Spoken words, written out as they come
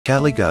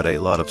Callie got a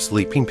lot of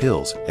sleeping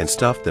pills and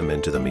stuffed them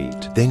into the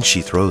meat. Then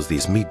she throws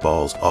these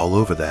meatballs all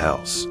over the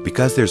house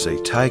because there's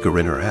a tiger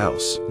in her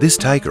house. This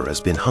tiger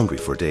has been hungry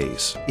for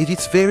days. It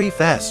eats very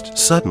fast.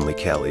 Suddenly,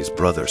 Callie's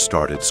brother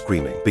started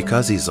screaming.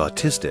 Because he's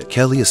autistic,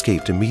 Callie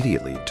escaped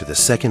immediately to the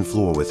second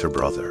floor with her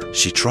brother.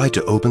 She tried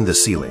to open the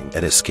ceiling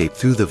and escape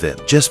through the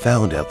vent. Just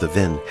found out the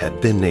vent had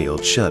been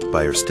nailed shut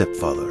by her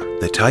stepfather.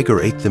 The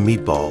tiger ate the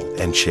meatball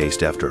and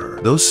chased after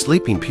her. Those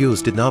sleeping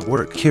pills did not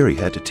work. Carrie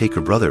had to take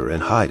her brother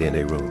and hide in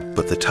a room.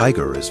 But the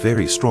tiger is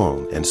very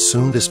strong and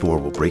soon this door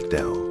will break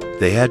down.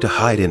 They had to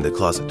hide in the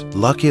closet.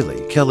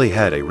 Luckily, Kelly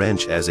had a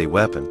wrench as a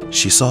weapon.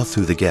 She saw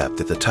through the gap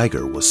that the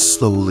tiger was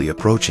slowly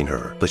approaching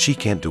her, but she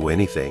can't do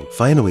anything.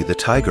 Finally, the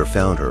tiger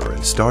found her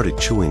and started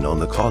chewing on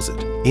the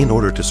closet. In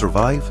order to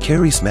survive,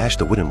 Carrie smashed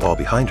the wooden wall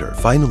behind her.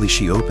 Finally,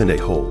 she opened a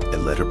hole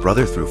and let her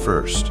brother through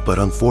first. But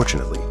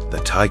unfortunately, the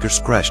tiger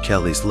scratched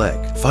Kelly's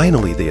leg.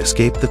 Finally, they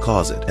escaped the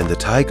closet and the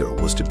tiger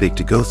was too big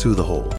to go through the hole.